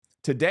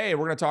today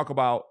we're going to talk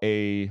about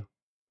a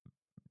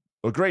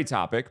great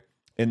topic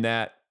in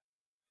that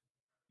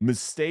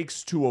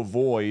mistakes to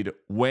avoid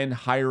when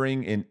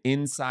hiring an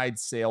inside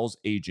sales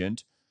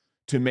agent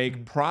to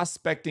make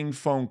prospecting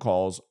phone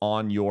calls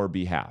on your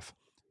behalf.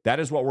 That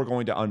is what we're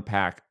going to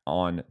unpack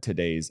on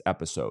today's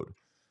episode.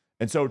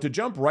 And so to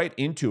jump right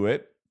into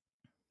it,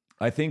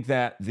 I think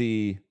that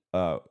the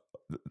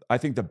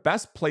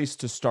best place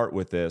to start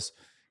with this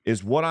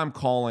is what I'm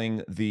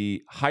calling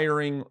the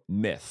hiring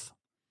myth.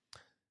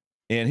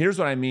 And here's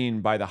what I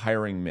mean by the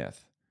hiring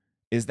myth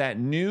is that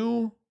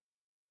new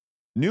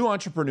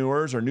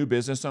entrepreneurs or new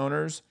business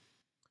owners,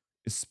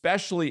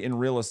 especially in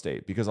real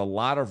estate, because a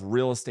lot of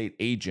real estate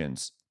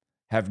agents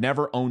have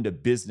never owned a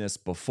business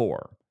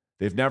before.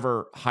 They've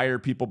never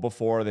hired people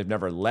before. They've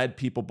never led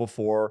people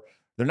before.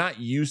 They're not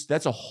used.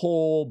 That's a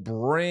whole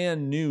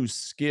brand new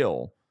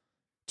skill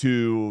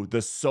to the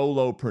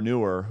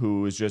solopreneur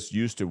who is just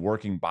used to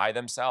working by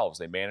themselves.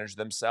 They manage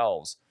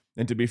themselves.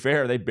 And to be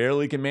fair, they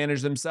barely can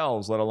manage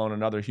themselves, let alone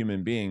another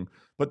human being.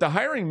 But the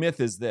hiring myth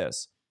is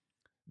this,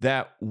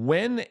 that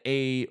when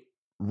a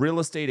real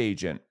estate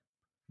agent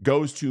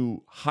goes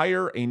to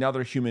hire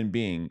another human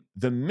being,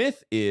 the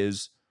myth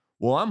is,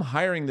 well, I'm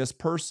hiring this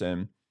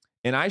person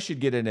and I should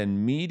get an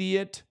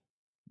immediate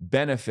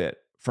benefit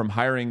from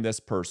hiring this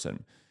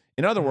person.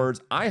 In other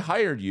words, I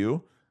hired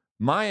you.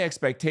 My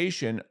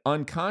expectation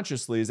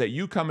unconsciously is that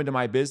you come into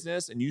my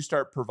business and you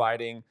start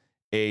providing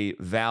a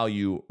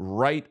value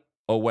right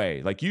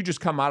away. Like you just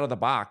come out of the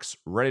box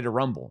ready to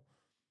rumble.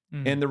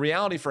 And the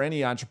reality for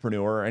any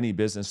entrepreneur or any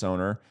business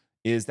owner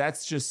is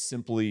that's just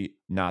simply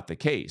not the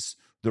case.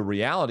 The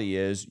reality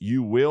is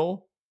it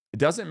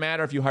doesn't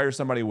matter if you hire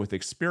somebody with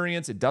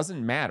experience, it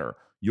doesn't matter.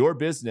 Your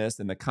business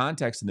and the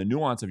context and the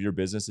nuance of your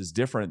business is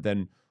different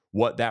than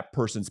what that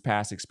person's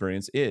past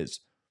experience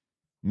is.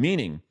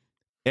 Meaning,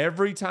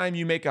 every time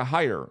you make a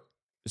hire,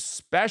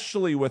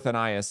 especially with an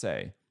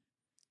ISA,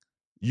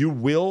 you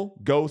will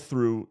go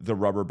through the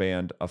rubber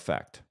band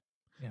effect.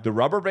 Yeah. The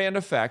rubber band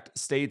effect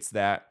states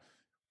that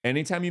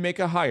anytime you make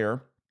a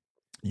hire,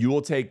 you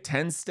will take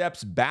 10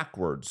 steps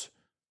backwards.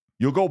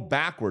 You'll go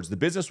backwards. The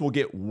business will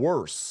get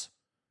worse.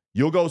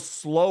 You'll go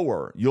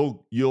slower.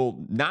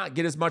 You'll not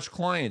get as much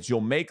clients. You'll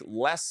make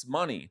less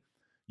money.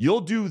 You'll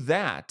do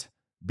that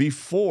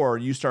before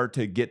you start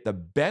to get the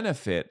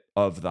benefit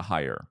of the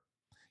hire.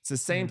 It's the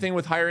same thing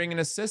with hiring an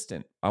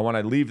assistant. I want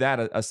to leave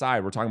that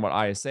aside. We're talking about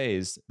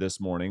ISAs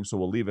this morning, so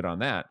we'll leave it on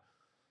that.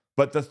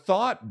 But the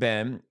thought,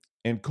 Ben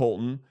and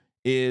Colton,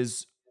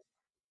 is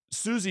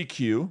Susie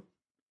Q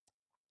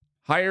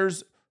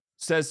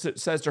says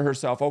to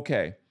herself,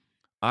 okay,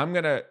 I'm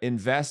going to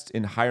invest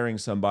in hiring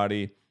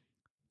somebody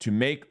to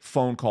make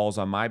phone calls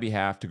on my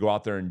behalf to go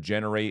out there and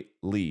generate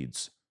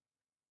leads.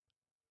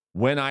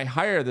 When I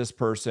hire this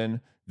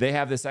person, they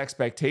have this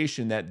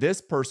expectation that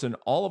this person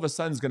all of a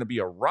sudden is going to be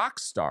a rock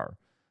star.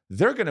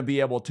 They're going to be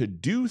able to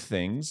do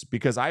things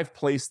because I've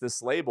placed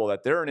this label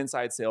that they're an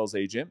inside sales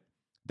agent.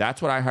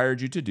 That's what I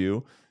hired you to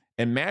do.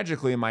 And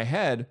magically in my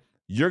head,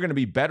 you're going to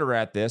be better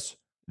at this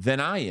than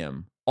I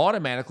am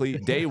automatically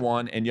day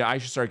one. And I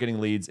should start getting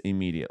leads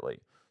immediately.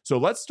 So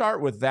let's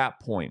start with that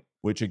point,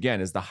 which again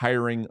is the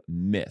hiring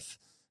myth.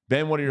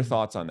 Ben, what are your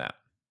thoughts on that?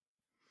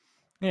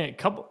 Yeah, a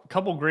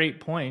couple great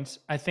points.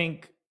 I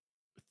think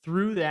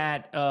through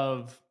that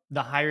of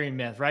the hiring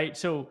myth, right?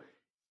 So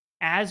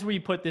as we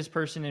put this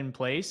person in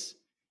place,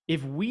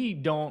 if we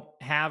don't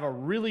have a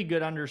really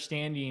good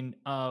understanding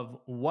of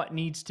what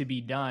needs to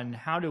be done,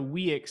 how do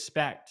we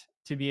expect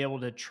to be able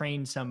to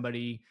train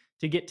somebody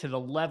to get to the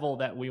level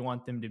that we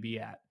want them to be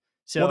at?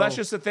 So, well, that's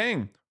just the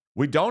thing.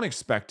 We don't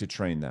expect to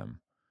train them.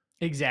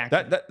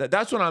 Exactly.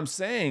 That's what I'm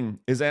saying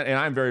is that, and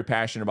I'm very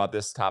passionate about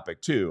this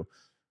topic too.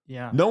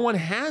 Yeah. No one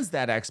has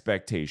that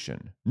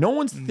expectation. No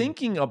one's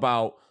thinking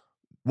about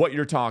what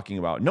you're talking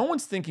about. No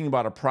one's thinking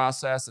about a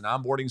process, an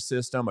onboarding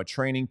system, a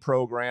training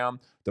program,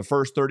 the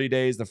first 30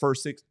 days, the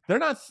first 6. They're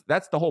not.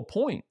 That's the whole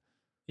point.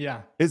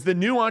 Yeah. Is the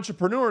new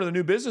entrepreneur, the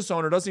new business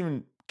owner doesn't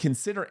even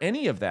consider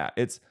any of that.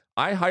 It's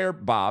I hire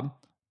Bob.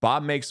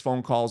 Bob makes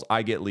phone calls.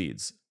 I get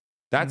leads.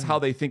 That's how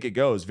they think it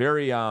goes.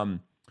 Very,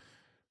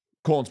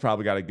 Colin's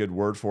probably got a good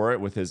word for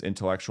it with his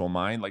intellectual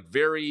mind. Like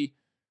very,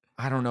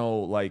 I don't know,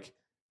 like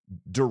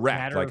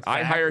direct. Like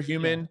I hire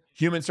human,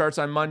 human starts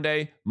on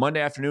Monday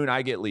afternoon,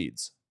 I get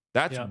leads.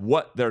 That's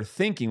what they're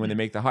thinking when they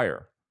make the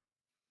hire.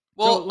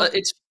 Well, so,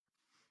 it's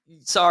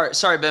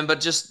sorry, Ben, but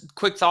just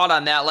quick thought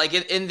on that. Like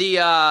in the,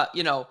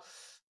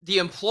 the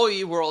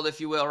employee world, if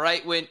you will,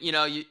 right? When,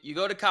 you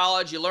go to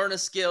college, you learn a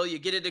skill, you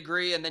get a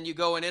degree, and then you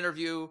go and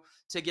interview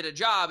to get a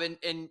job.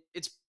 And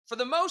it's for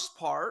the most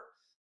part,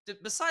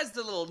 besides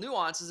the little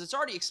nuances, it's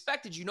already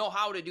expected you know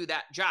how to do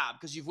that job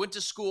because you've went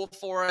to school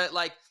for it.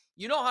 Like,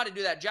 you know how to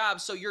do that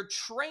job. So your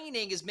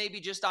training is maybe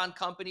just on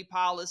company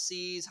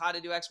policies, how to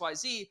do X, Y,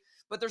 Z,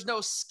 but there's no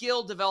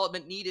skill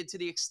development needed to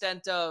the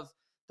extent of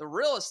the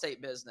real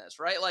estate business,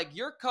 right? Like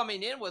you're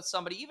coming in with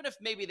somebody, even if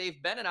maybe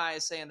they've been an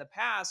ISA in the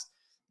past,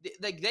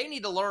 Like they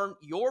need to learn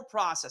your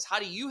process. How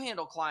do you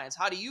handle clients?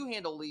 How do you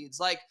handle leads?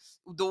 Like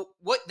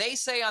what they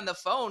say on the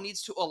phone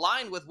needs to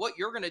align with what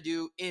you're going to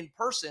do in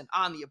person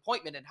on the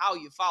appointment and how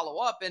you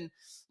follow up. And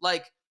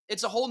like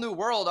it's a whole new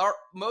world. Our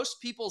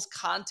most people's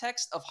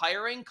context of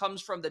hiring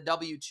comes from the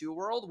W-2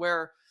 world,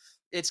 where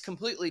it's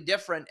completely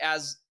different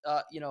as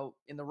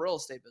in the real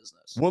estate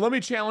business. Well, let me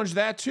challenge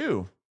that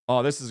too.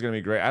 Oh, this is going to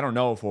be great. I don't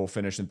know if we'll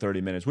finish in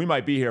 30 minutes. We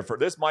might be here for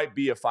this might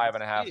be a five Let's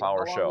and a half see how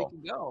hour long we show.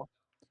 can go.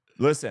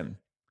 Listen,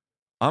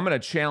 I'm going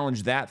to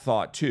challenge that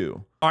thought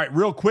too. All right,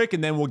 real quick,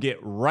 and then we'll get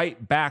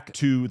right back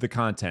to the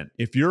content.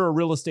 If you're a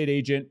real estate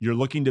agent, you're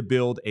looking to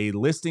build a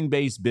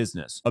listing-based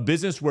business, a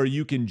business where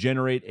you can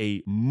generate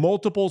a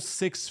multiple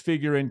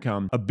six-figure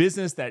income, a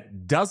business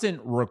that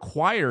doesn't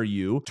require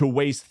you to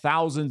waste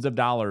thousands of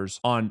dollars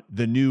on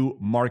the new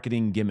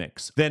marketing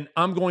gimmicks, then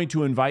I'm going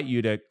to invite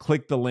you to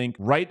click the link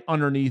right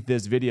underneath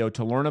this video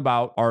to learn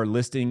about our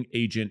Listing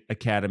Agent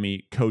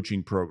Academy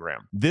coaching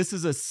program. This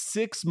is a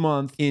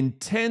 6-month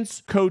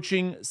intense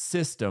coaching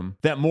system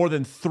that more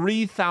than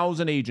 3,000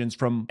 agents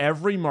from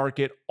every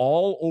market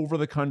all over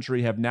the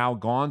country have now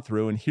gone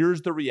through. And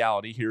here's the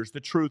reality. Here's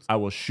the truth. I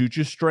will shoot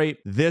you straight.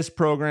 This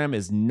program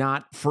is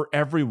not for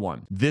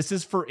everyone. This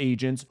is for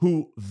agents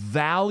who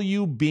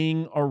value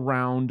being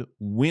around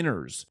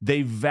winners.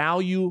 They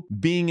value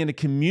being in a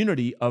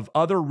community of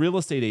other real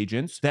estate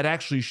agents that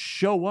actually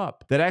show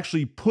up, that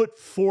actually put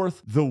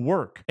forth the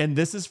work. And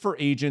this is for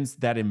agents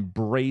that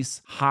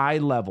embrace high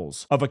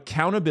levels of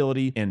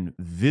accountability and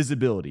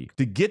visibility.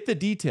 To get the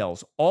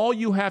details, all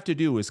you have to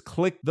do is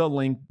click the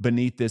link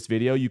beneath this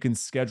video. You can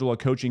schedule a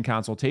coaching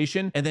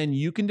consultation and then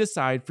you can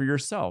decide for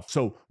yourself.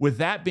 So with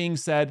that being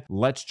said,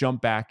 let's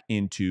jump back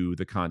into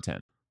the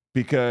content,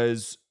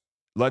 because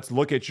let's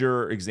look at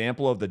your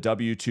example of the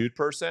W-2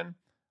 person.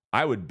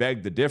 I would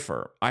beg to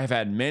differ. I have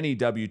had many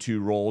W-2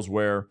 roles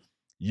where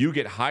you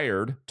get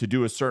hired to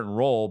do a certain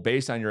role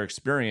based on your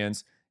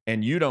experience,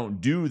 and you don't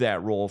do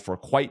that role for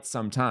quite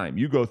some time.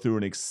 You go through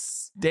an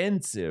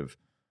extensive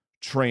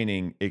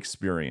training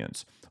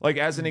experience. Like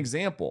as an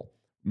example,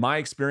 my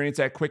experience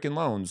at Quicken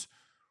Loans,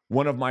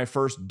 one of my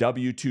first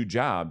W-2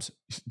 jobs,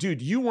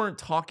 dude, you weren't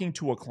talking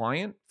to a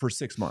client for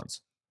 6 months.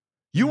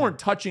 You weren't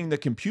touching the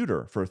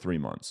computer for 3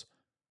 months.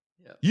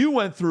 Yep.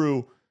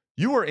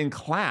 You were in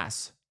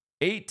class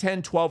 8,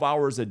 10, 12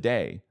 hours a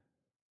day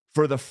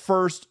for the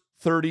first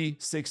 30,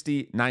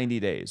 60, 90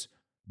 days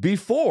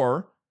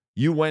before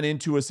you went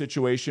into a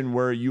situation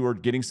where you were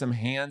getting some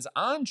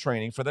hands-on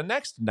training for the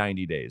next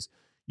 90 days.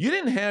 You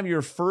didn't have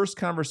your first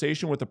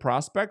conversation with the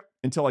prospect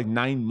until like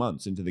 9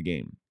 months into the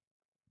game.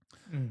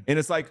 And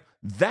it's like,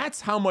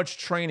 that's how much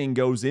training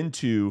goes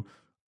into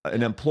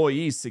an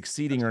employee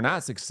succeeding or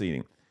not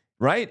succeeding,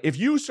 right? If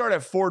you start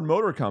at Ford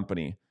Motor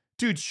Company,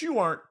 dude, you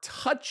aren't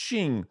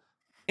touching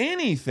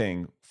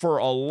anything for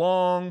a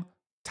long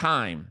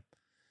time,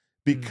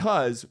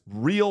 because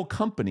real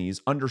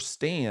companies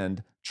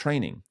understand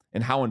training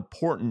and how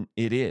important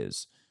it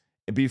is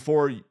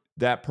before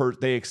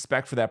they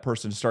expect for that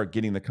person to start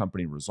getting the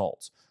company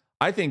results.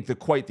 I think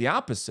quite the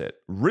opposite.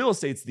 Real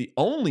estate's the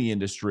only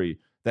industry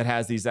that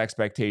has these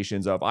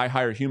expectations of, I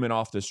hire a human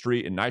off the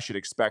street and I should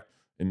expect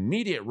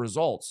immediate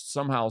results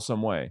somehow,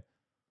 some way.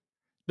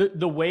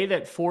 The way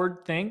that Ford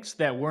thinks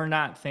that we're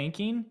not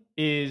thinking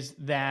is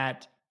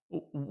that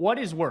what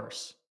is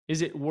worse?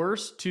 Is it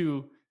worse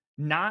to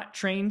not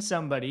train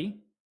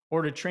somebody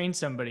or to train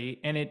somebody?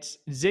 And it's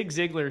Zig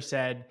Ziglar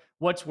said,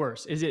 what's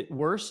worse? Is it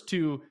worse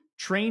to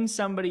train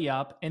somebody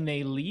up and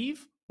they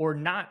leave, or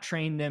not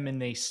train them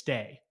and they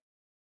stay?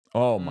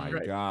 Oh my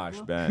Right. gosh,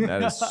 Ben,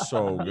 that is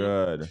so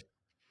good.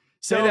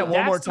 Say So that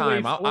one more that's the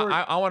way time. Ford.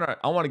 I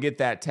want to get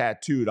that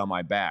tattooed on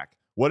my back.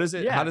 What is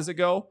it? How Yeah. does it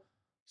go?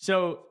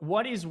 So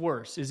what is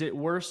worse? Is it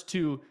worse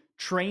to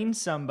train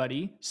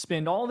somebody,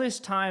 spend all this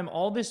time,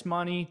 all this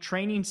money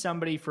training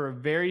somebody for a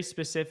very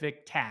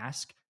specific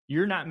task?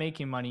 You're not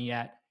making money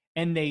yet,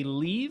 and they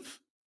leave?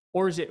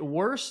 Or is it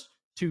worse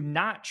to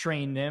not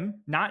train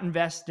them, not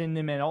invest in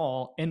them at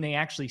all, and they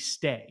actually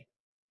stay?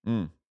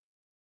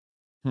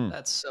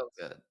 That's so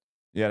good.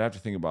 Yeah, I'd have to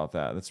think about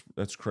that.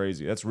 That's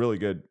crazy. That's really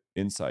good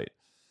insight.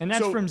 And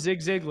that's from Zig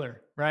Ziglar,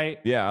 right?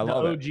 Yeah, I the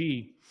love it.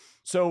 OG.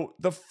 So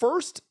the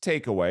first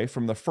takeaway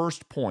from the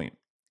first point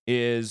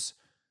is,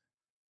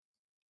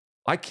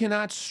 I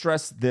cannot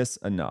stress this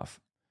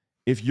enough.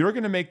 If you're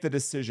going to make the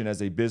decision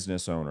as a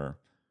business owner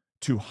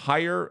to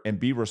hire and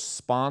be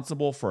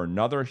responsible for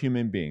another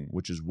human being,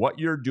 which is what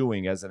you're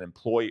doing as an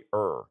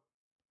employer,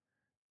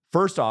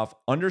 first off,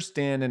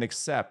 understand and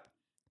accept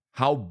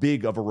how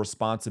big of a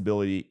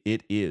responsibility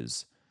it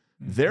is.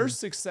 Their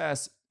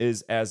success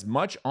is as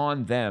much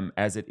on them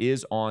as it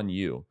is on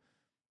you.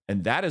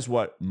 And that is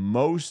what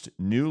most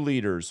new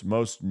leaders,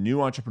 most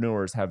new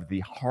entrepreneurs have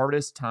the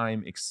hardest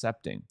time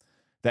accepting,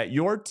 that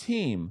your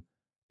team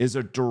is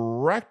a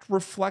direct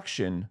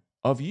reflection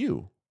of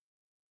you.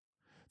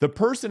 The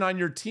person on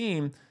your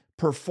team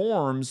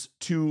performs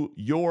to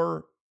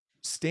your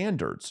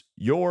standards,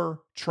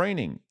 your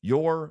training,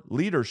 your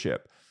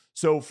leadership.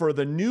 So for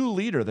the new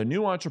leader, the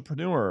new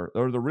entrepreneur,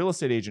 or the real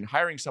estate agent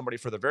hiring somebody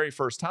for the very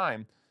first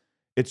time,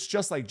 it's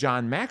just like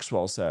John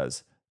Maxwell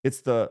says,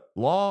 it's the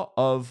law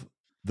of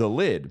the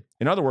lid.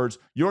 In other words,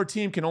 your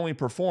team can only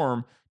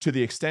perform to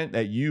the extent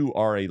that you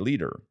are a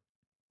leader.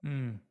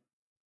 Mm.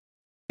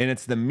 And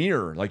it's the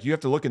mirror. Like, you have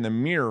to look in the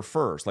mirror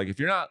first. Like, if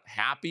you're not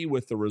happy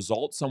with the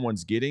results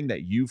someone's getting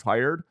that you've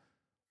hired,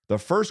 the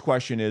first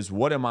question is,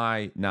 what am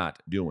I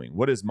not doing?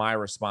 What is my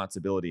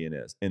responsibility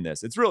in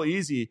this? It's really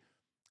easy.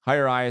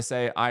 Hire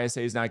ISA.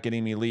 ISA is not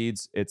getting me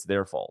leads. It's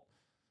their fault.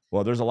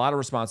 Well, there's a lot of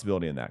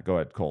responsibility in that. Go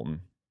ahead,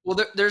 Colton. Well,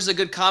 there's a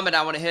good comment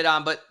I want to hit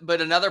on,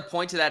 but another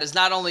point to that is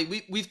not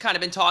only we've kind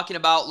of been talking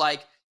about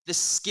like the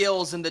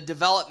skills and the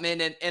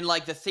development and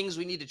like the things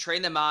we need to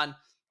train them on,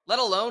 let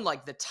alone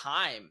like the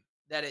time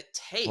that it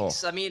Oh,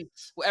 takes. I mean,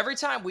 every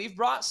time we've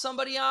brought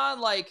somebody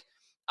on, like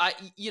I,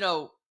 you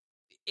know,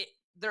 it,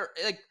 they're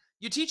like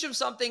you teach them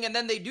something and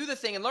then they do the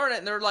thing and learn it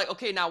and they're like,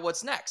 okay, now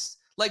what's next?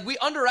 Like we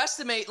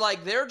underestimate,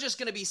 like they're just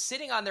going to be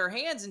sitting on their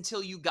hands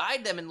until you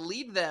guide them and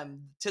lead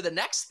them to the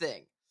next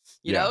thing.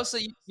 yeah. So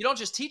you don't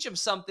just teach them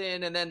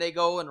something and then they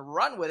go and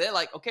run with it.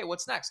 Like, okay,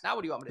 what's next? Now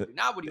what do you want me to do?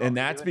 Now what do you want And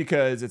me to that's do?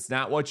 because it's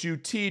not what you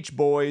teach,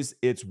 boys.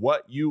 It's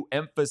what you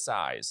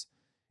emphasize.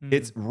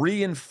 It's Mm.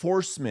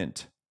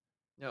 reinforcement.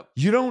 Yep.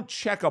 You don't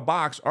check a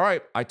box. All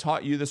right, I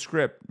taught you the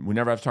script. We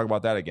never have to talk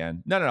about that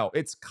again. No.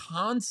 It's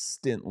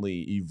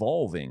constantly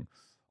evolving.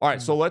 All right,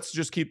 so let's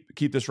just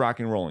keep this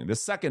rocking and rolling. The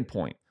second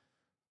point.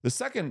 The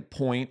second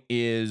point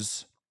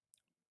is,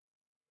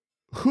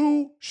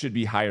 who should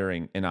be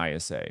hiring an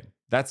ISA?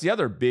 That's the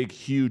other big,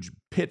 huge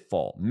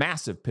pitfall,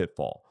 massive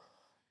pitfall.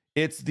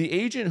 It's the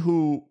agent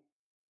who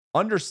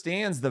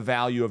understands the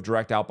value of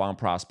direct outbound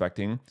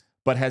prospecting,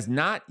 but has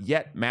not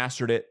yet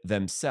mastered it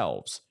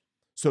themselves.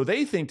 So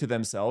they think to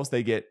themselves,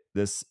 they get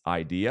this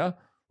idea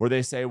where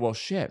they say, well,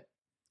 shit,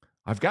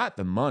 I've got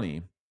the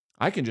money.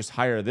 I can just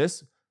hire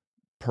this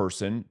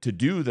person to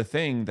do the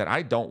thing that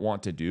I don't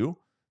want to do,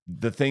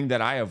 the thing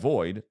that I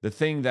avoid, the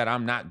thing that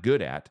I'm not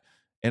good at,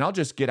 and I'll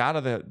just get out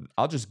of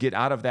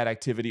that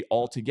activity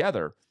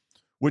altogether,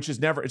 which is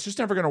never, it's just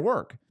never going to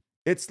work.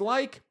 It's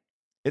like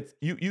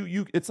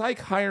it's like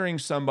hiring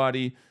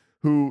somebody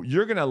who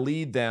you're going to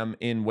lead them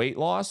in weight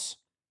loss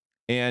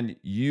and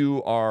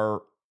you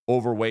are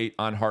overweight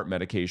on heart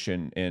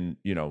medication and,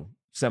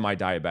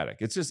 semi-diabetic.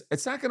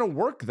 It's not going to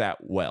work that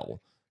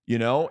well,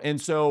 And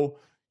so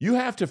you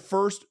have to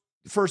first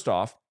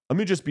off, let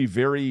me just be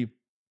very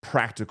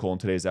practical in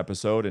today's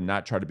episode and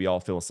not try to be all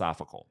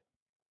philosophical.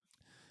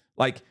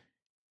 Like,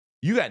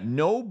 you got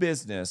no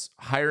business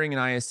hiring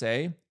an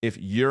ISA if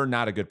you're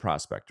not a good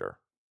prospector.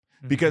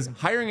 Because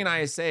hiring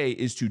an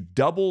ISA is to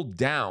double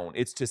down,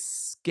 it's to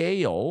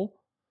scale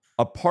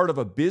a part of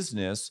a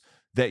business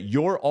that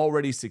you're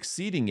already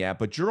succeeding at,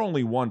 but you're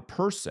only one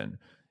person.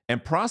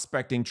 And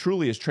prospecting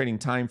truly is trading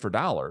time for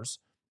dollars,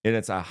 and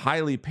it's a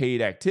highly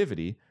paid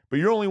activity, but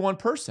you're only one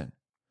person.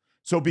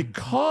 So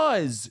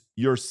because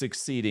you're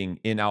succeeding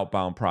in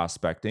outbound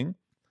prospecting,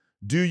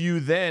 do you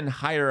then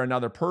hire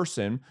another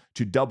person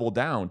to double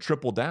down,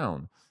 triple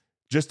down?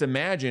 Just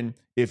imagine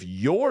if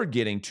you're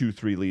getting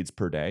 2-3 leads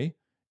per day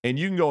and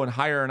you can go and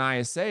hire an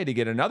ISA to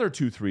get another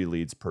 2-3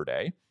 leads per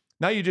day.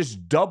 Now you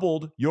just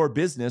doubled your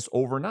business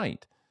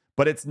overnight.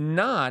 But it's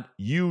not,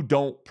 you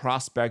don't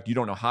prospect, you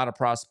don't know how to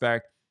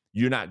prospect,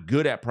 you're not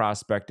good at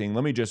prospecting.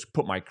 Let me just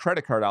put my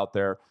credit card out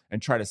there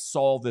and try to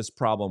solve this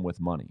problem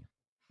with money.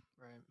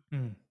 Right.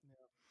 Mm.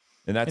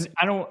 And that's,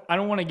 And I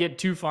don't want to get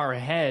too far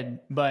ahead,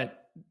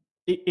 but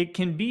it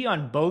can be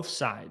on both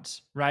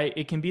sides, right?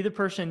 It can be the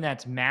person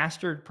that's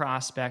mastered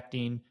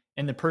prospecting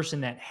and the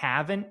person that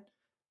haven't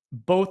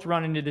both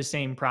run into the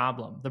same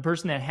problem. The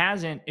person that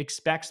hasn't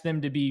expects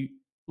them to be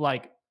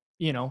like,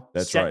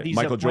 that's set right. these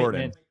Michael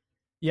Jordan. appointments.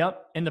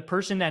 Yep. And the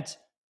person that's,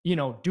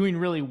 doing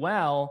really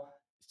well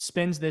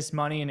spends this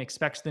money and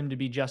expects them to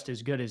be just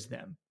as good as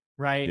them.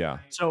 Right. Yeah.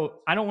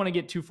 So I don't want to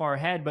get too far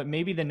ahead, but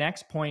maybe the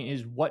next point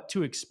is what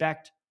to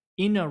expect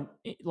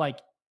like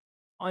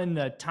on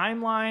the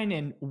timeline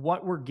and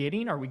what we're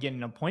getting. Are we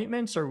getting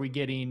appointments? Are we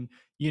getting,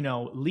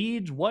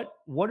 leads? What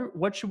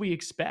should we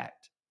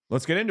expect?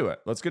 Let's get into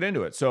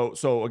it.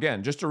 So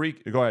again, just to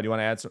go ahead. You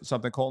want to add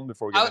something, Colton,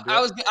 before we get into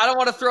it? I don't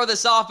want to throw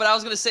this off, but I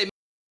was going to say,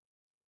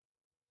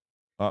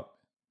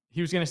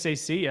 He was going to say,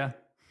 see ya.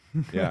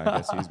 Yeah, I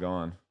guess he's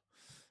gone.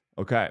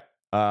 Okay.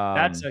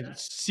 That's a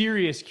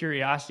serious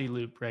curiosity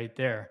loop right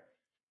there.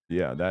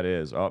 Yeah, that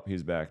is. Oh,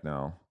 he's back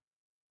now.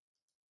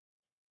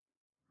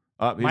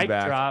 Oh, he's Mic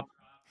back. drop.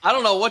 I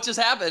don't know what just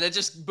happened. It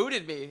just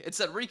booted me. It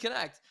said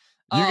reconnect.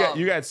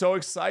 You got so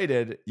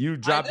excited. You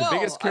dropped the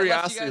biggest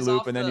curiosity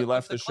loop and then you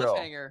left the show.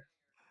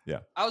 Yeah.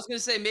 I was going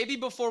to say, maybe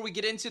before we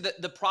get into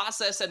the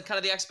process and kind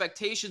of the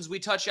expectations we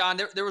touch on,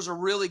 there was a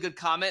really good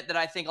comment that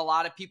I think a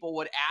lot of people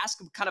would ask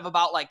kind of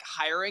about like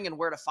hiring and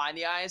where to find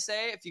the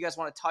ISA. If you guys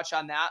want to touch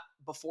on that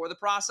before the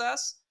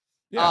process.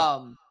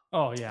 Yeah.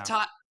 Oh yeah.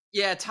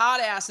 Todd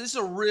asked, this is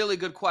a really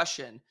good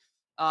question.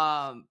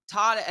 Todd,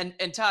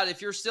 and Todd,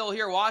 if you're still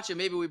here watching,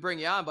 maybe we bring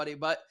you on, buddy.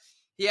 But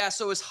Yeah,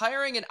 so is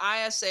hiring an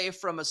ISA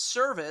from a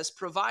service,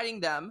 providing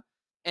them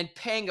and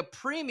paying a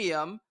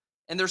premium,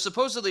 and they're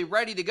supposedly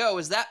ready to go,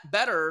 is that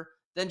better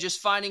than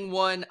just finding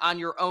one on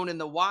your own in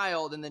the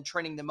wild and then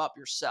training them up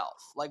yourself?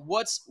 Like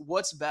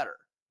what's better?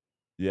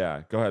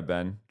 Yeah, go ahead,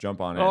 Ben.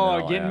 Jump on it, and then Oh,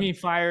 I'll getting add. me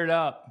fired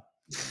up.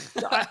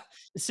 So,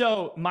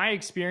 so my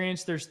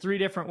experience, there's three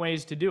different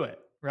ways to do it,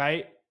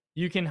 right?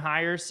 You can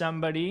hire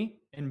somebody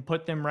and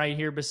put them right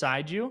here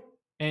beside you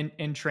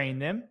and train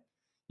them.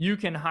 You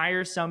can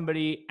hire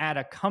somebody at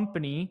a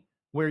company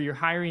where you're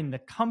hiring the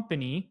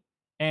company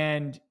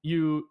and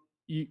you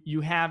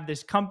have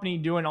this company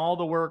doing all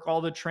the work,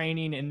 all the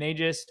training, and they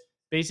just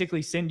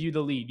basically send you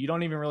the lead. You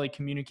don't even really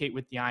communicate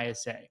with the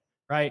ISA,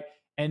 right?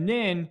 And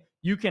then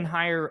you can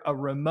hire a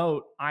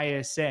remote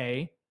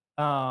ISA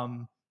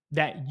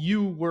that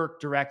you work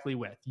directly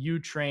with. You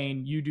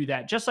train, you do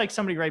that, just like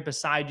somebody right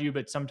beside you,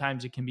 but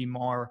sometimes it can be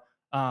more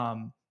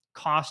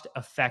cost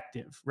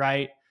effective,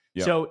 right?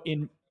 Yep. So,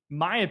 in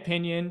my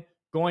opinion,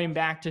 going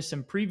back to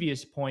some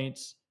previous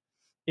points,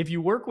 if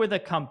you work with a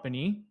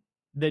company,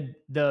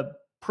 the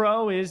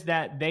pro is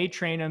that they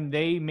train them,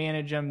 they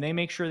manage them, they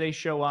make sure they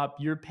show up.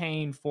 You're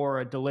paying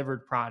for a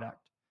delivered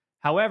product.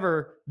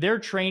 However, they're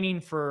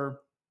training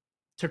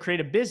to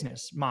create a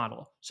business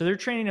model. So they're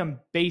training them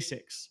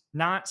basics,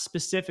 not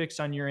specifics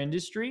on your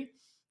industry.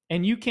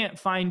 And you can't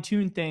fine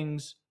tune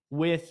things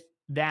with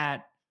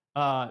that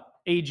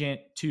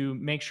agent to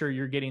make sure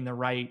you're getting the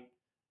right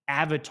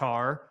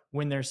avatar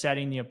when they're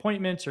setting the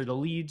appointments or the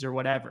leads or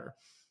whatever.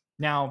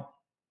 Now,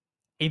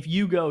 if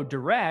you go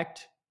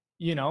direct,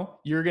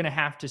 you're going to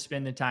have to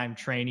spend the time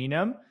training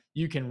them.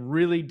 You can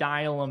really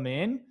dial them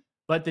in.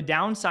 But the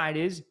downside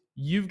is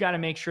you've got to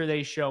make sure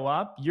they show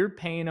up. You're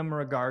paying them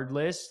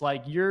regardless.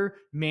 Like you're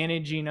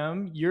managing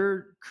them,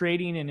 you're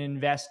creating and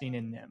investing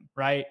in them.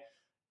 Right.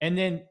 And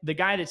then the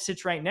guy that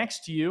sits right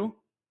next to you,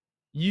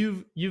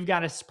 you've got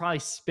to probably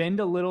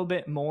spend a little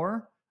bit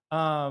more,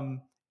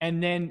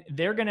 and then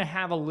they're going to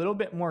have a little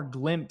bit more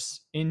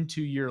glimpse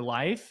into your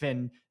life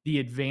and the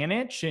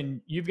advantage,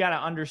 and you've got to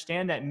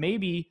understand that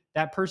maybe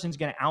that person's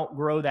going to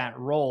outgrow that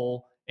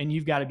role, and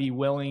you've got to be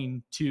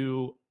willing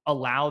to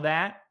allow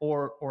that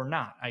or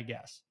not, I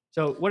guess.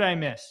 So what did I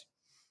miss?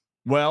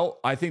 Well,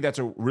 I think that's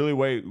a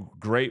really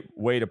great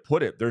way to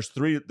put it. There's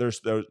three. There's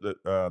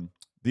the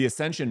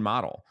ascension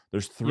model.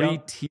 There's three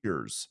Yep.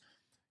 tiers,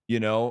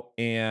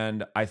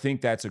 and I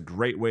think that's a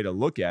great way to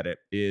look at it.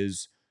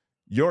 Is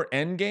your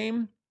end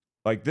game,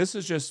 like, this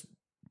is just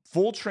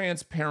full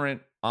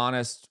transparent,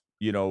 honest.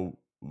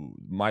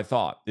 My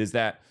thought is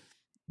that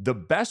the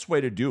best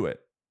way to do it,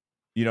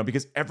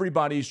 because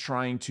everyone's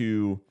trying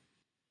to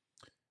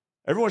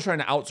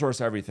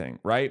outsource everything,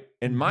 right?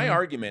 And my Mm-hmm.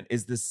 argument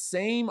is the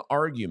same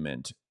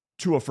argument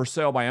to a for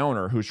sale by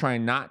owner who's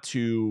trying not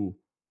to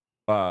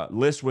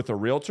list with a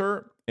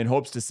realtor in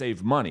hopes to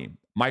save money.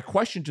 My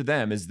question to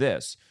them is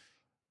this: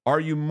 are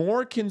you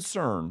more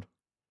concerned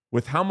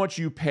with how much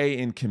you pay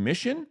in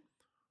commission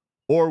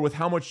or with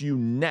how much you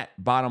net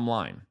bottom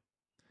line?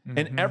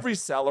 And Mm-hmm. every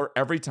seller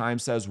every time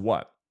says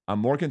what? I'm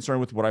more concerned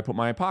with what I put in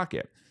my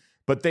pocket.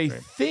 But they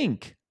Right.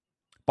 think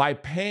by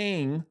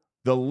paying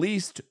the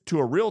least to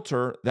a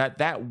realtor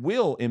that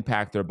will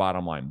impact their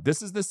bottom line.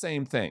 This is the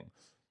same thing.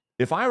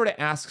 If I were to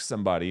ask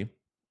somebody,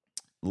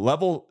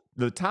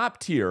 the top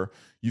tier,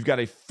 you've got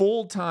a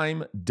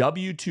full-time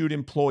W-2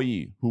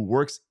 employee who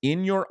works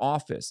in your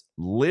office,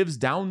 lives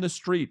down the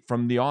street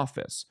from the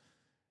office,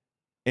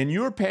 and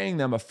you're paying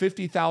them a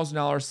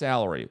 $50,000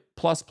 salary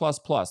plus.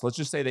 Let's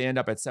just say they end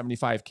up at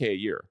 $75K a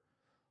year.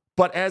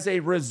 But as a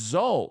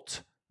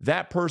result,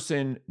 that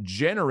person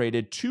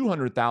generated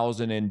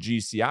 $200,000 in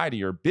GCI to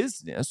your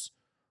business.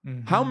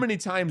 How Mm-hmm. many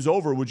times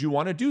over would you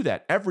want to do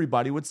that?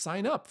 Everybody would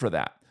sign up for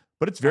that.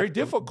 But it's very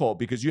Absolutely. difficult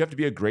because you have to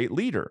be a great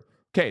leader.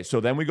 Okay,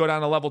 so then we go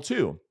down to level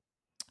 2.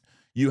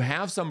 You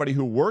have somebody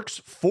who works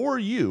for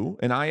you,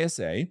 an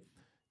ISA,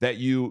 that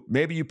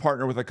maybe you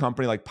partner with a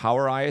company like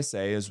Power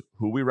ISA is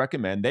who we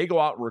recommend. They go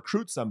out and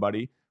recruit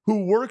somebody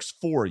who works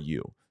for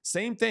you.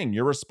 Same thing.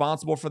 You're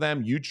responsible for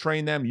them. You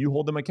train them. You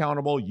hold them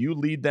accountable. You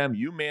lead them.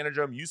 You manage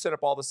them. You set up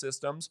all the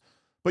systems.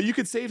 But you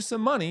could save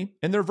some money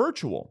and they're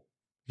virtual.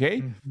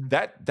 Okay, Mm-hmm.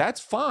 that's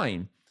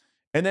fine.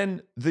 And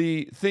then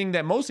the thing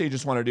that most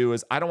agents want to do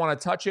is, I don't want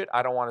to touch it.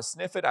 I don't want to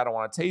sniff it. I don't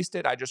want to taste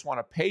it. I just want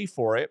to pay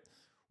for it.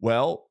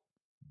 Well,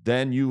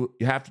 then your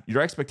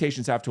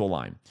expectations have to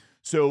align.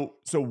 So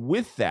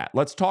with that,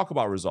 let's talk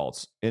about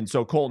results. And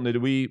so, Colton,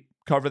 did we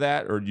cover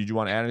that, or did you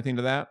want to add anything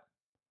to that?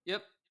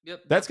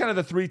 Yep. That's kind of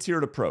Definitely. the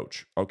 3-tiered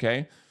approach.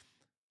 Okay.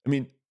 I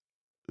mean,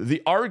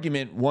 the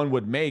argument one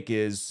would make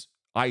is,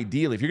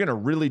 ideally, if you're going to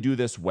really do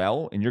this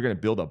well and you're going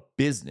to build a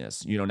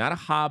business, not a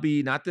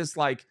hobby, not this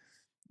like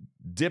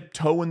dip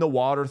toe in the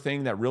water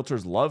thing that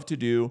realtors love to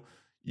do,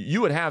 you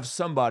would have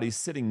somebody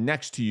sitting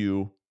next to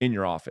you in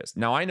your office.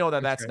 Now, I know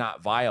that That's that's right.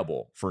 not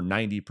viable for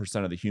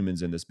 90% of the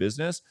humans in this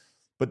business,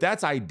 but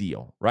that's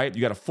ideal, right? You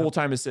got a Yep.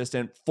 full-time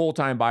assistant,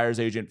 full-time buyer's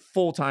agent,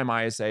 full-time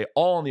ISA,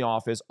 all in the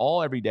office,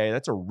 all every day.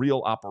 That's a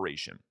real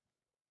operation.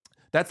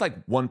 That's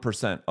like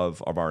 1%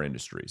 of our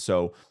industry.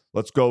 So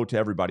let's go to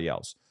everybody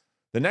else.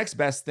 The next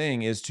best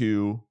thing is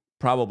to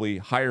probably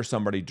hire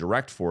somebody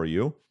direct for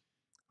you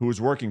who is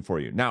working for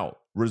you. Now,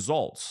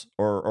 results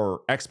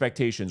or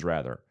expectations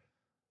rather.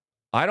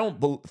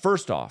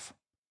 First off,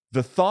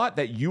 the thought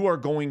that you are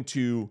going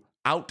to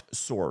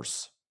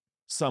outsource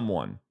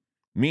someone,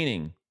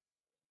 meaning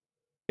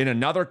in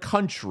another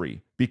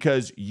country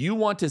because you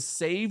want to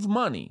save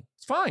money,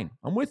 it's fine.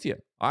 I'm with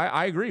you.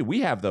 I agree.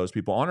 We have those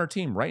people on our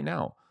team right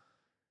now.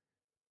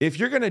 If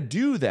you're going to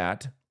do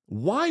that,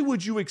 why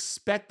would you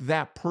expect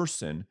that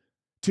person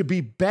to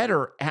be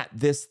better at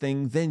this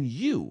thing than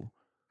you?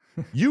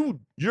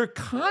 You're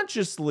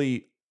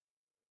consciously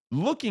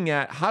looking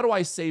at, how do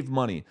I save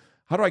money?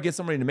 How do I get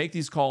somebody to make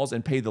these calls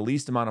and pay the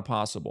least amount of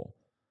possible?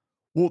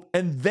 Well,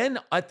 and then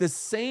at the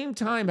same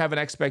time have an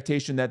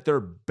expectation that they're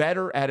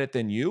better at it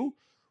than you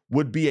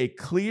would be a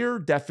clear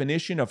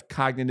definition of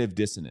cognitive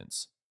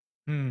dissonance.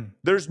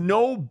 There's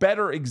no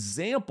better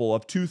example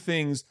of two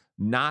things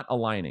not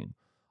aligning.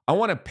 I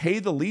want to pay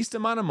the least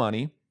amount of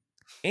money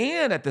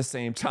and at the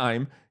same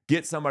time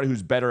get somebody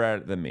who's better at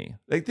it than me.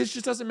 Like, this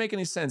just doesn't make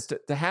any sense.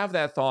 To have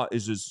that thought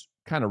is just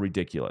kind of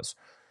ridiculous.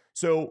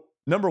 So,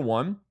 number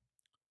one,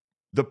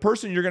 the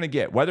person you're going to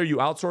get, whether you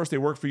outsource, they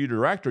work for you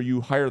direct, or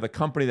you hire the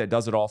company that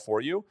does it all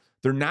for you,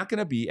 they're not going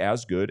to be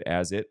as good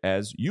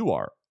as you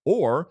are.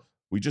 Or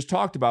we just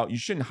talked about, you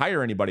shouldn't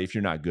hire anybody if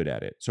you're not good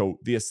at it. So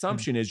the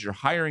assumption is you're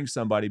hiring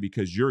somebody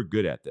because you're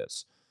good at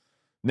this.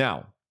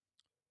 Now,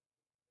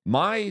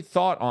 my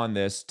thought on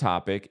this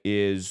topic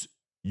is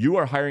you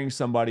are hiring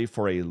somebody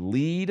for a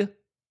lead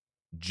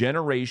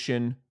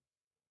generation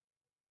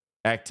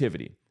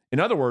activity. In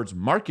other words,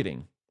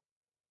 marketing.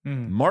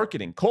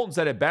 Marketing. Colton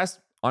said it best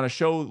on a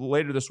show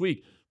later this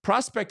week.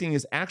 Prospecting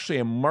is actually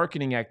a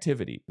marketing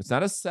activity. It's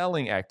not a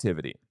selling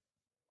activity.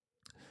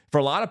 For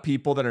a lot of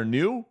people that are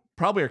new,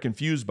 probably are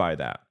confused by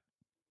that.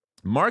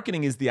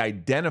 Marketing is the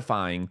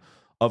identifying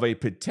of a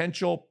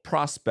potential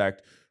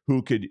prospect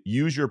who could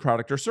use your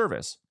product or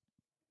service.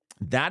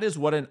 That is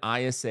what an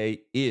ISA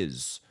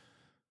is.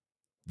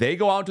 They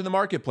go out to the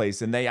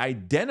marketplace and they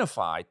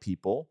identify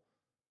people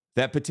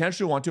that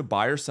potentially want to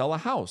buy or sell a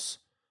house.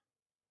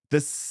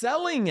 The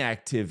selling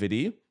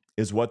activity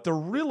is what the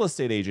real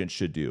estate agent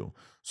should do.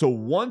 So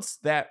once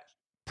that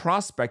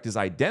prospect is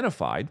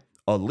identified,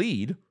 a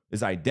lead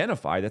is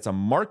identified, that's a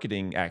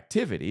marketing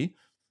activity,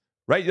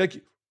 right?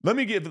 Like, let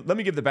me give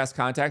the best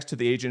context to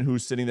the agent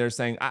who's sitting there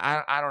saying,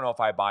 I don't know if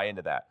I buy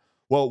into that.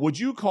 Well, would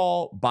you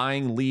call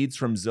buying leads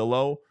from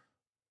Zillow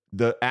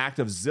the act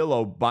of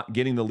Zillow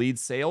getting the lead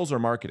sales or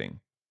marketing?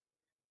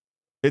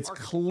 It's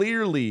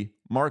clearly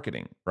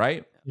marketing,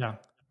 right? Yeah.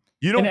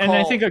 You don't and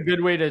I think a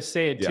good way to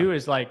say it Yeah. too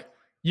is like,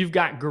 you've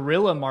got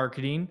guerrilla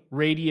marketing,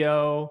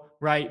 radio,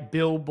 right?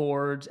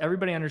 Billboards.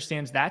 Everybody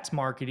understands that's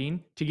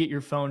marketing to get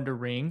your phone to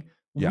ring.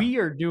 Yeah. We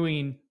are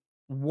doing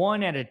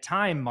one at a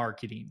time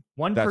marketing,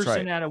 one That's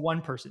person right. at a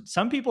one person.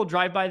 Some people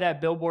drive by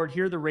that billboard,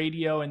 hear the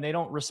radio, and they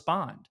don't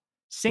respond.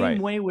 Same Right.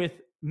 way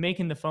with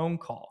making the phone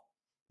call.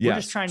 We're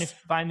just trying to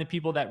find the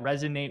people that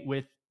resonate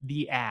with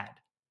the ad.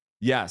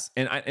 Yes.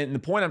 And the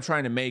point I'm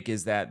trying to make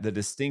is that the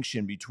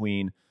distinction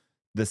between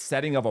the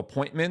setting of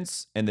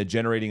appointments and the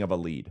generating of a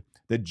lead.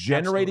 The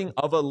generating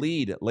of a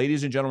lead,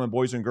 ladies and gentlemen,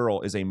 boys and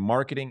girls, is a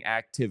marketing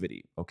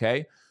activity,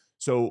 okay?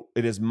 So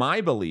it is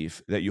my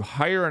belief that you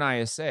hire an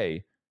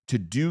ISA to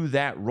do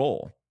that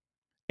role.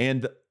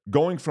 And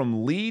going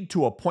from lead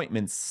to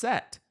appointment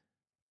set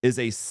is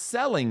a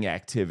selling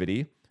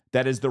activity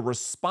that is the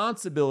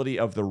responsibility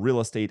of the real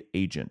estate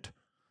agent.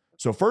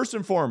 So first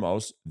and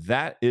foremost,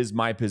 that is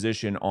my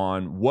position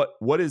on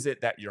what is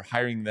it that you're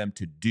hiring them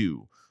to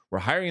do. We're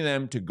hiring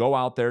them to go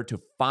out there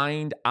to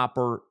find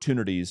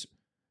opportunities,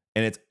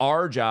 and it's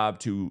our job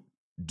to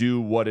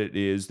do what it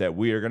is that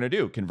we are going to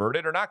do, convert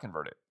it or not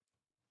convert it.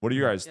 What do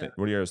you guys think?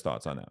 What are your guys'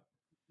 thoughts on that?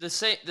 The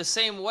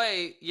same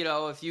way,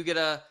 if you get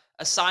a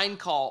sign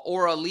call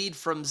or a lead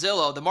from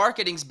Zillow, the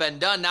marketing's been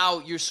done. Now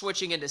you're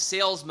switching into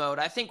sales mode.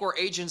 I think where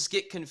agents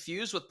get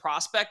confused with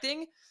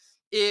prospecting,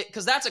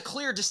 because that's a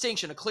clear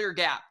distinction, a clear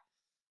gap.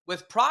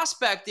 With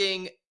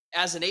prospecting,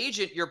 as an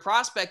agent, you're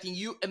prospecting,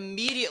 you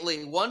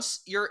immediately,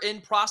 once you're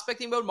in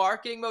prospecting mode,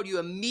 marketing mode, you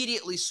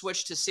immediately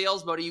switch to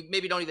sales mode. You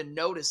maybe don't even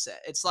notice it.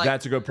 It's like,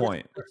 that's a good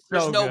point.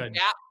 There's no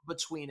gap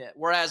between it.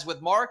 Whereas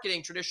with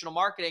marketing, traditional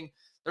marketing,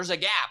 there's a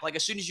gap. Like,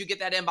 as soon as you get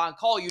that inbound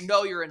call,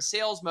 you're in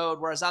sales mode.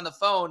 Whereas on the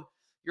phone,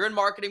 you're in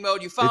marketing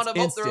mode. You found them,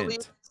 they're in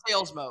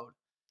sales mode.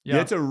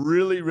 Yeah, it's a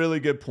really, really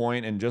good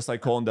point. And just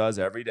like Colin does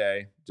every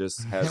day,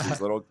 just has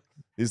these little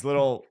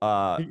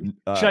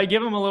should I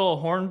give him a little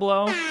horn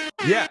blow?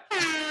 Yeah.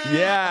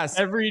 Yes.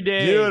 Every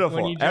day. Beautiful.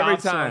 When he Every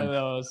drops time. one of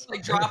those.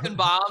 Like dropping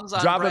bombs.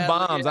 Dropping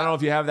bombs. I don't know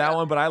if you have that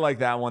one, but I like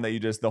that one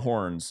that the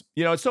horns.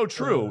 It's so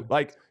true.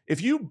 Like,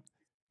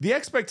 the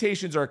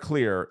expectations are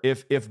clear.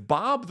 If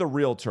Bob the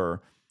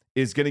realtor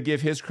is going to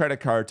give his credit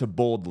card to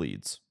Bold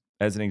Leads,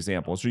 as an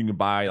example, so you can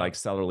buy like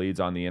seller leads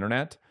on the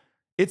internet,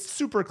 it's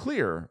super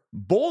clear.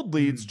 Bold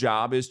Leads'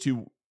 job is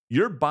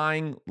you're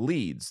buying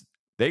leads.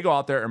 They go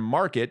out there and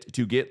market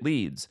to get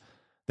leads.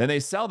 Then they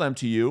sell them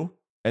to you,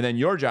 and then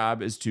your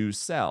job is to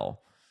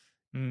sell.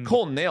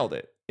 Colton nailed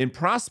it. in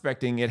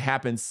prospecting, it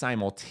happens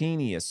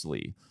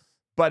simultaneously.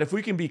 But if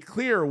we can be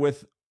clear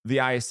with the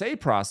ISA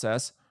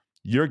process,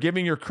 you're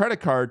giving your credit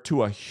card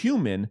to a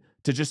human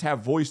to just have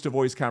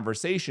voice-to-voice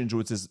conversations,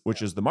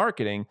 which is the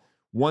marketing.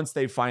 Once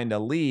they find a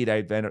lead,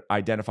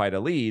 identified a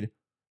lead,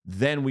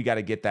 then we got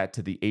to get that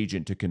to the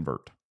agent to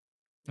convert.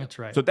 That's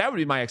right. So that would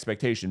be my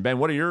expectation. Ben,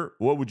 what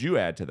would you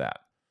add to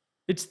that?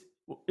 It's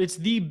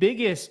the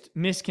biggest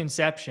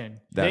misconception.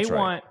 That's they right.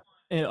 want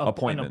an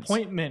Appointments.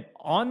 appointment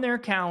on their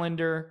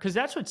calendar, because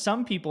that's what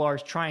some people are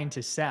trying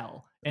to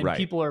sell, and Right.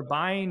 people are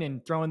buying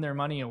and throwing their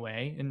money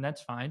away, and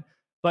that's fine.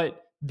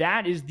 But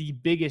that is the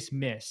biggest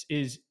miss.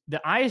 Is the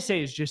ISA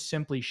is just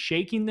simply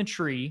shaking the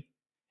tree,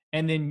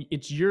 and then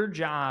it's your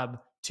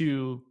job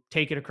to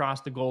take it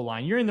across the goal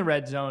line. You're in the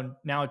red zone.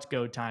 Now it's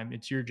go time.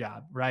 It's your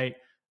job, right?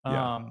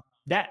 Yeah.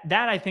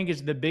 That I think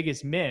is the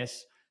biggest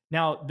miss.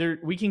 Now,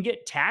 we can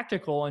get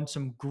tactical and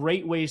some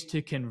great ways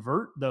to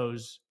convert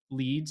those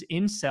leads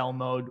in sell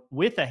mode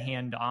with a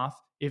handoff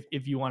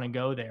if you want to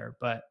go there,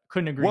 but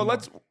couldn't agree more.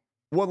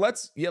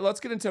 Let's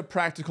get into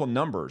practical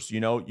numbers. You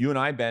know, you and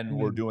I, Ben,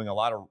 were doing a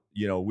lot of,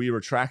 we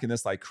were tracking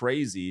this like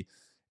crazy,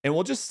 and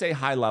we'll just stay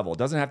high level. It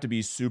doesn't have to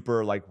be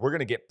super, like, we're going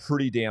to get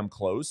pretty damn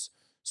close.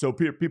 So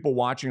people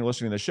watching or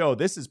listening to the show,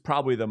 this is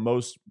probably the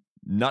most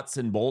nuts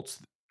and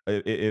bolts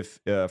if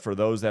for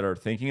those that are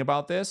thinking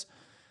about this.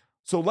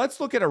 So let's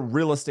look at a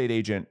real estate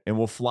agent, and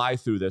we'll fly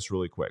through this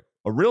really quick.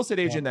 A real estate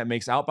agent that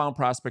makes outbound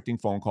prospecting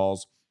phone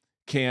calls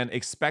can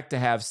expect to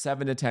have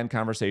 7 to 10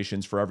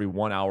 conversations for every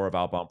 1 hour of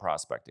outbound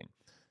prospecting.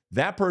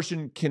 That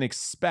person can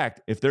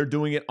expect, if they're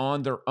doing it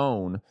on their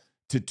own,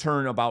 to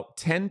turn about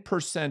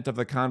 10% of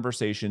the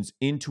conversations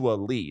into a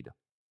lead.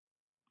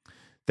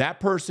 That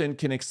person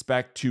can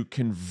expect to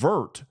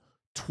convert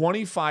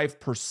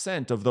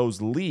 25% of those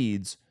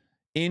leads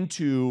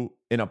into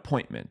an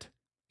appointment.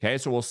 Okay,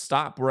 so we'll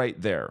stop right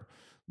there.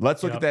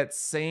 Let's look at that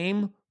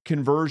same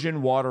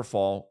conversion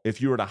waterfall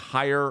if you were to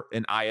hire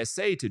an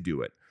ISA to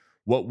do it.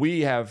 What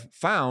we have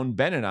found,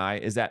 Ben and I,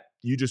 is that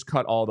you just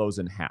cut all those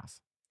in half.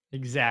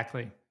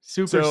 Exactly.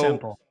 Super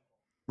simple.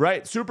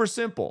 Right, super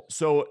simple.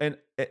 So an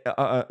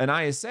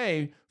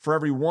ISA, for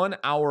every 1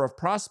 hour of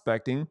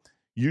prospecting,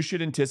 you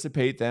should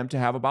anticipate them to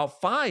have about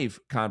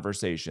 5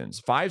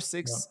 conversations,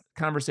 5-6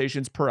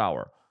 conversations per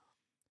hour.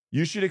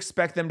 You should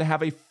expect them to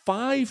have a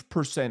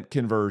 5%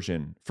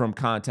 conversion from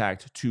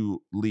contact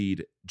to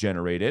lead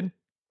generated.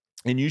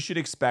 And you should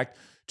expect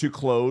to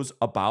close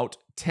about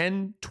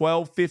 10,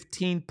 12,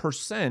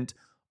 15%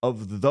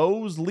 of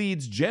those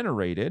leads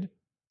generated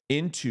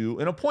into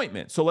an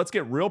appointment. So let's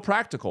get real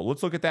practical.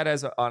 Let's look at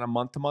that on a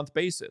month-to-month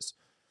basis.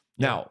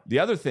 Now, the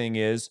other thing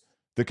is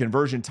the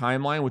conversion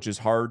timeline, which is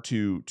hard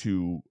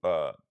to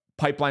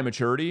pipeline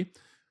maturity.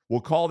 We'll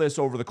call this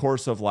over the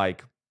course of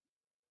like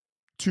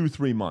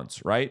 2-3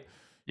 months, right?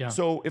 Yeah.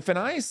 So if an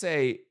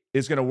ISA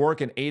is going to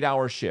work an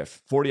 8-hour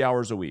shift, 40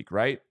 hours a week,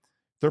 right?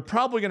 They're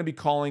probably going to be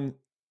calling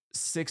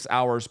 6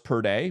 hours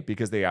per day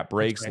because they got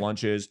breaks,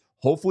 lunches.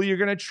 Hopefully you're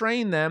going to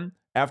train them.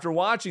 After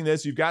watching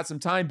this, you've got some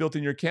time built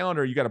in your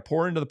calendar. You got to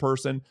pour into the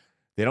person.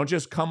 They don't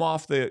just come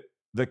off the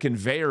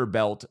conveyor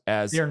belt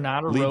as they're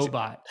not a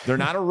robot. They're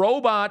not a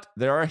robot.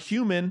 They're a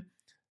human.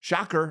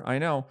 Shocker, I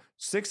know.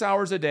 6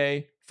 hours a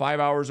day, 5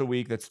 hours a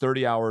week. That's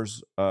 30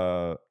 hours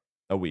a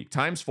week.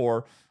 Times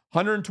 4,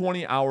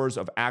 120 hours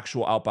of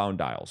actual outbound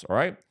dials. All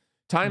right.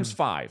 Times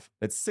 5,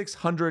 that's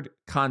 600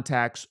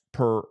 contacts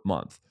per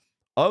month.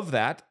 Of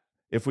that,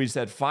 if we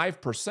said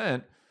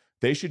 5%,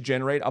 they should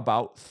generate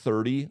about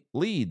 30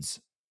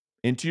 leads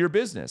into your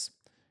business.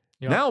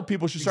 Now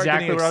people should start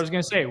exactly getting what I was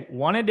going to say.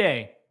 One a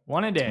day.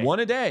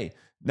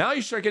 Now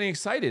you start getting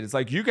excited. It's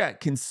like you got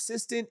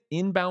consistent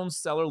inbound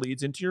seller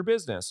leads into your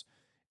business.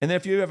 And then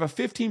if you have a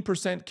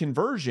 15%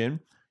 conversion,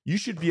 you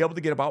should be able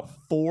to get about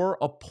 4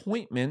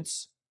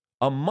 appointments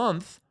a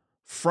month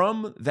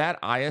from that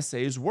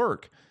ISA's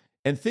work.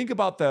 And think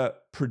about the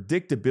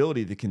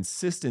predictability, the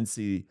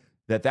consistency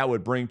that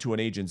would bring to an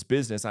agent's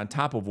business on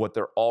top of what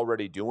they're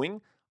already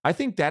doing. I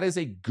think that is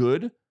a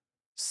good,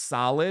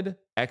 solid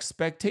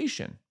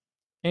expectation.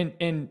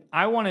 And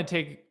I want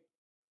to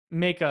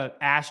make a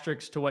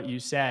asterisk to what you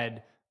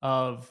said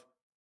of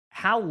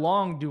how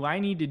long do I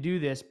need to do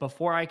this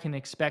before I can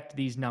expect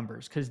these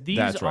numbers? Because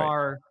these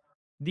are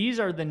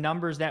the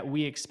numbers that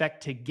we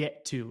expect to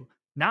get to,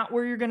 not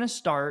where you're going to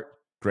start.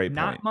 Great point.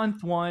 Not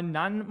month 1,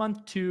 not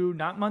month 2,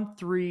 not month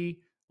 3.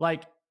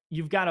 Like,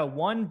 you've got to,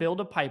 1, build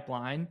a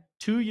pipeline.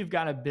 2, you've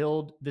got to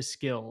build the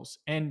skills.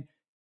 And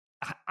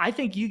I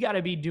think you got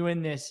to be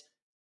doing this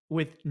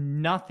with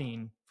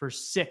nothing for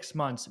 6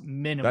 months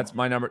minimum. That's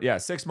my number. Yeah,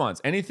 6 months.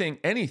 Anything.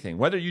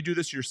 Whether you do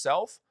this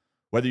yourself,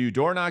 whether you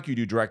door knock, you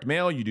do direct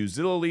mail, you do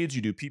Zillow leads,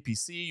 you do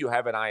PPC, you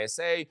have an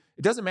ISA,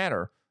 it doesn't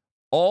matter.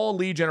 All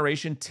lead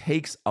generation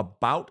takes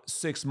about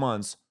 6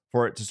 months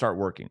for it to start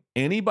working.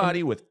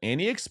 Anybody with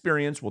any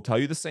experience will tell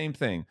you the same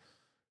thing.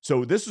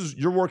 So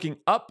you're working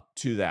up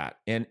to that.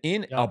 And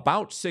in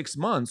about 6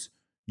 months,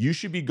 you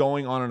should be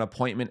going on an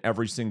appointment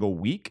every single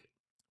week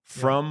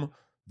from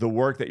the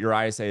work that your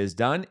ISA has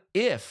done.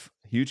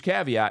 Huge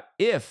caveat,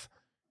 if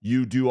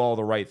you do all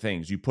the right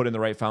things. You put in the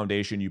right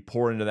foundation, you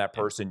pour into that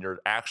person, you're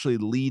actually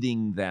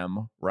leading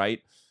them, right?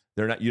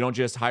 You don't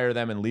just hire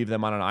them and leave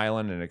them on an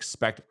island and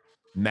expect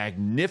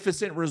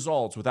magnificent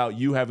results without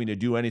you having to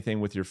do anything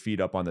with your feet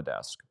up on the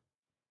desk.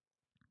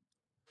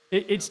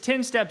 It's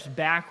 10 steps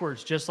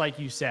backwards, just like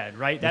you said,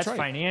 right? That's That's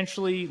right.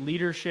 financially,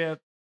 leadership.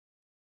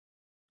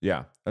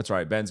 Yeah, that's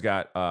right.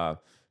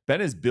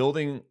 Ben is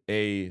building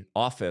a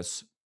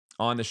office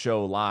on the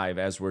show live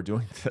as we're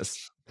doing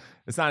this.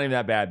 It's not even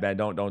that bad, Ben.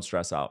 Don't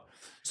stress out.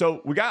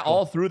 So we got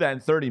all through that in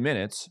 30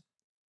 minutes.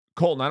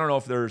 Colton, I don't know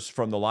if there's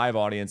from the live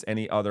audience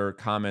any other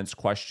comments,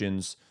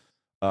 questions,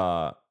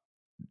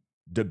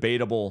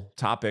 debatable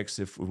topics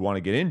if we want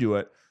to get into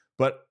it.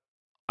 But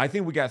I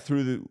think we got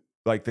through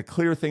the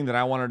clear thing that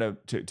I wanted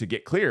to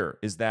get clear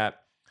is that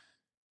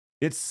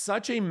it's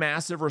such a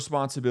massive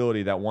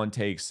responsibility that one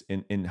takes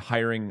in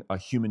hiring a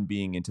human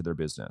being into their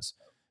business.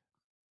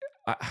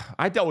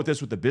 I dealt with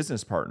this with the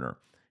business partner.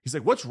 He's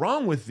like, what's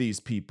wrong with these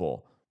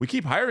people? We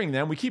keep hiring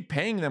them. We keep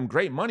paying them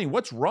great money.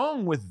 What's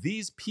wrong with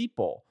these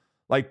people?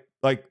 Like,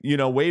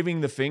 waving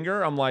the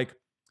finger. I'm like,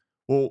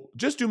 well,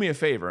 just do me a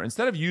favor.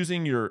 Instead of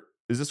using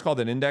is this called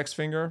an index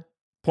finger?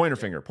 Pointer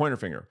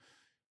finger.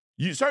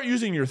 You start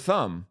using your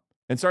thumb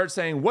and start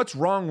saying, what's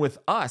wrong with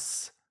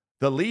us,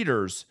 the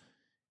leaders?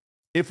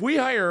 If we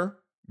hire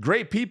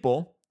great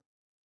people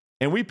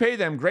and we pay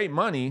them great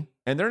money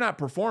and they're not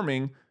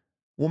performing,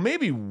 well,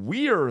 maybe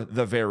we're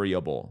the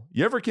variable.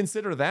 You ever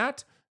consider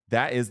that?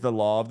 That is the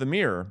law of the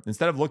mirror.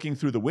 Instead of looking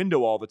through the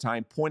window all the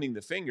time, pointing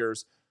the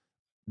fingers,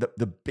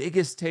 the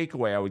biggest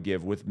takeaway I would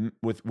give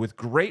with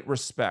great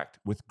respect,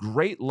 with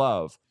great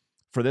love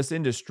for this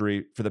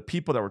industry, for the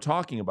people that we're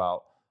talking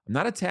about, I'm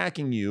not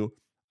attacking you.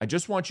 I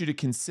just want you to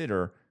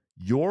consider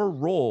your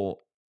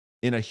role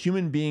in a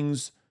human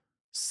being's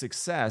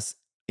success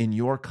in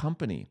your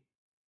company.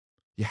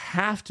 You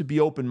have to be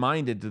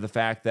open-minded to the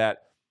fact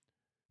that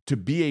to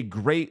be a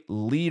great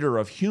leader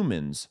of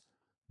humans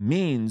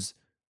means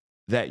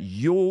that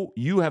you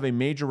have a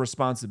major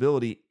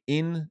responsibility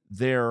in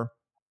their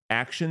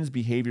actions,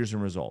 behaviors,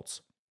 and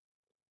results.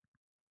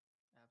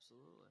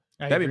 Absolutely.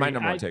 That'd be my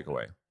number one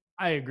takeaway.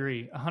 I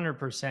agree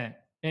 100%.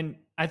 And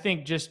I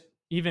think just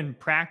even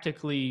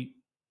practically,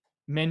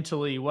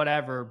 mentally,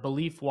 whatever,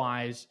 belief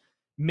wise,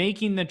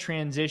 making the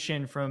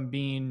transition from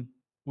being,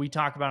 we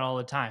talk about all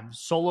the time,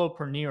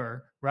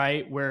 solopreneur,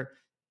 right? Where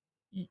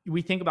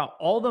we think about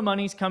all the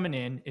money's coming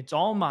in, it's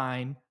all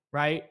mine,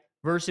 right?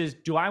 Versus,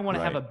 do I want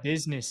to have a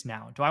business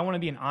now? Do I want to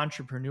be an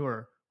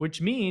entrepreneur?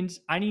 Which means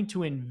I need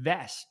to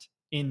invest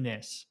in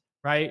this,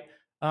 right?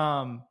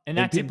 And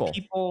that's in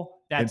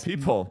people, that's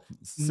people,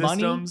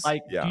 money. systems.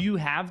 Like, do you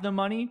have the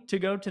money to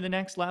go to the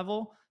next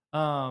level?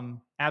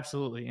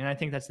 Absolutely. And I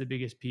think that's the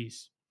biggest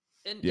piece.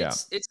 And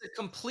it's a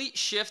complete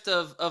shift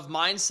of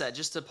mindset.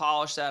 Just to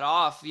polish that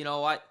off,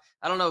 I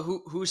don't know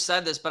who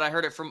said this, but I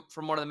heard it from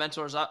one of the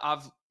mentors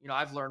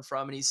I've learned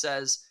from, and he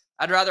says,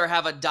 I'd rather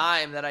have a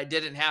dime that I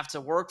didn't have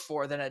to work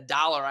for than a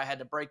dollar I had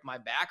to break my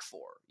back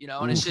for.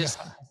 And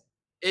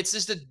it's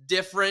just a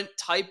different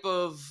type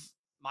of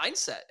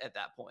mindset at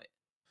that point.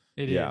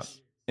 It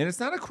is. And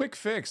it's not a quick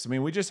fix. I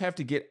mean, we just have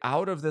to get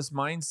out of this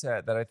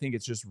mindset that I think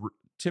it's just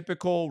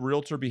typical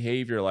realtor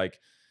behavior. Like,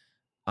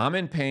 I'm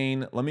in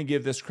pain. Let me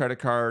give this credit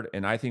card,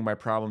 and I think my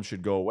problem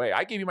should go away.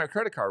 I gave you my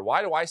credit card.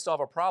 Why do I still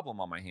have a problem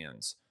on my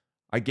hands?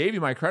 I gave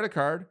you my credit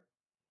card.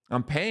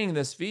 I'm paying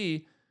this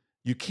fee.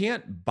 You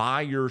can't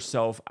buy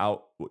yourself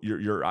out,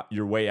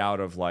 your way out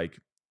of like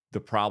the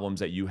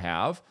problems that you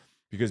have,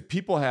 because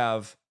people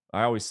have.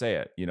 I always say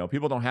it.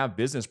 People don't have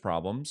business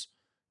problems.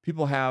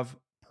 People have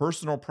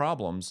personal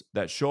problems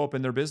that show up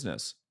in their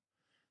business,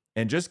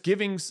 and just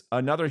giving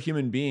another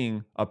human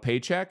being a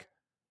paycheck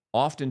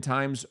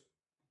oftentimes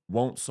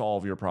won't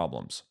solve your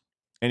problems.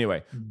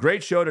 Anyway,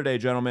 great show today,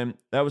 gentlemen.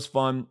 That was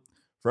fun.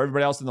 For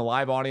everybody else in the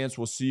live audience,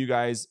 we'll see you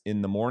guys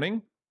in the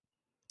morning.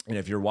 And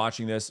if you're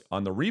watching this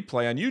on the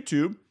replay on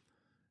YouTube,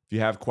 if you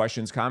have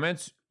questions,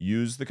 comments,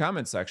 use the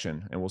comment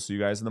section, and we'll see you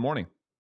guys in the morning.